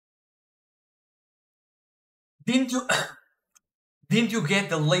Didn't you didn't you get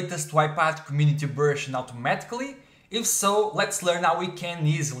the latest UiPath community version automatically? If so, let's learn how we can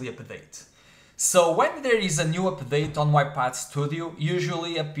easily update. So when there is a new update on UiPath Studio,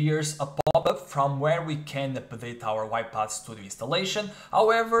 usually appears a pop-up from where we can update our UiPath Studio installation.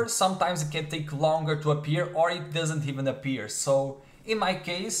 However, sometimes it can take longer to appear or it doesn't even appear. So in my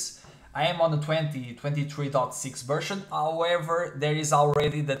case, I am on the 2023.6 version. However, there is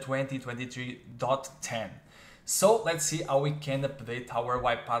already the 2023.10. So let's see how we can update our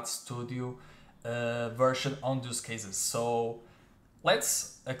UiPath Studio version on those cases. So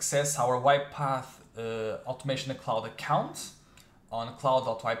let's access our UiPath Automation Cloud account on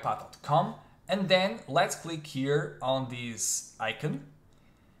cloud.uipath.com, and then let's click here on this icon.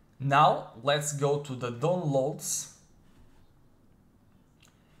 Now let's go to the downloads,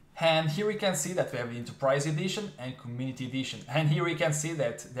 and here we can see that we have the Enterprise Edition and Community Edition, and here we can see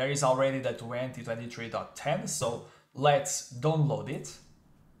that there is already the 2023.10, so let's download it.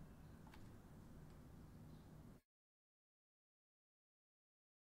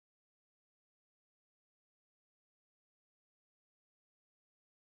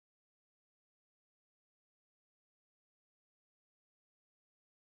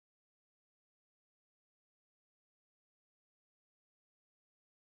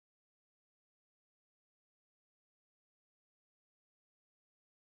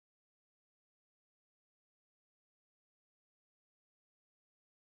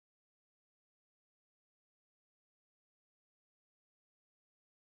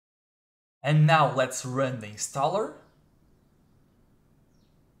 And now let's run the installer.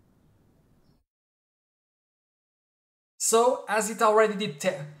 So as it already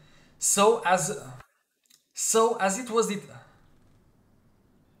detected, so as it was it,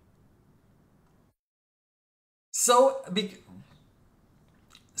 so be,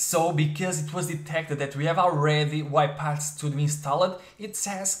 so because it was detected that we have already UiPath Studio installed, it's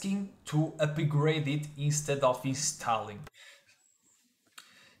asking to upgrade it instead of installing.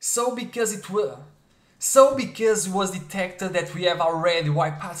 So because it was because it was detected that we have already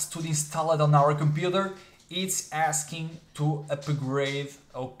UiPath Studio installed on our computer, it's asking to upgrade.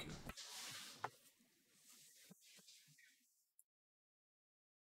 Okay.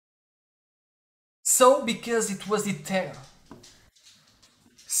 So because it was detected.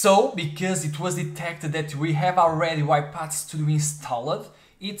 So, because it was detected that we have already UiPath Studio installed,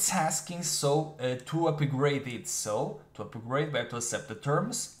 it's asking to upgrade it. So, to upgrade, we have to accept the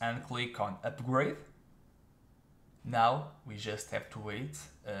terms and click on upgrade. Now, we just have to wait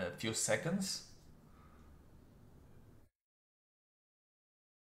a few seconds.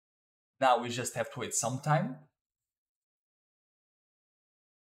 Now, we just have to wait some time.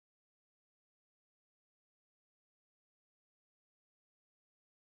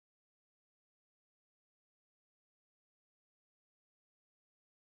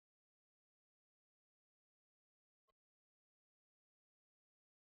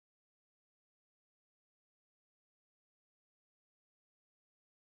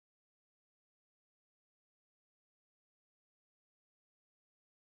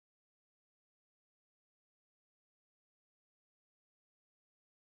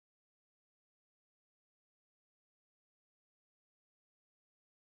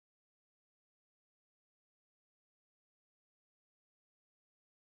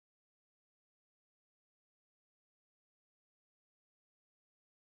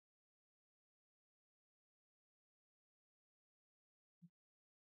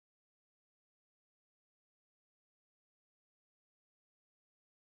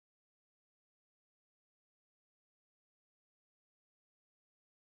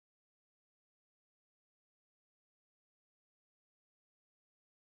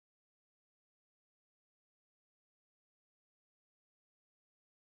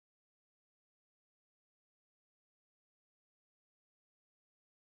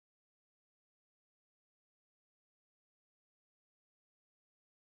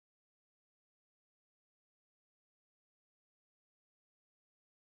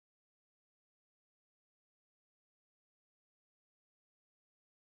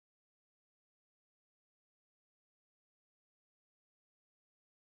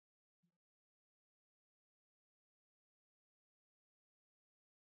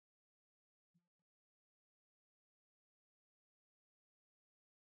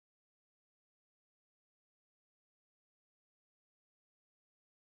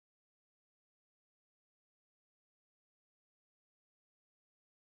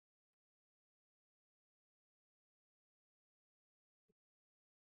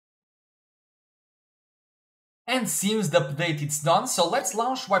 And seems the update is done, so let's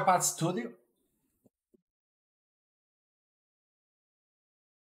launch UiPath Studio.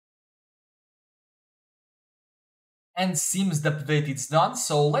 And seems the update is done,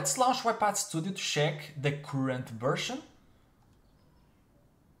 so let's launch UiPath Studio to check the current version.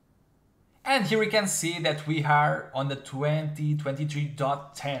 And here we can see that we are on the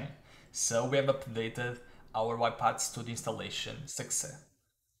 2023.10. So we have updated our UiPath Studio installation success.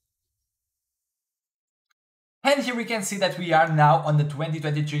 And here we can see that we are now on the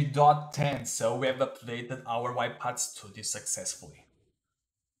 2023.10. So we have updated our UiPath Studio successfully.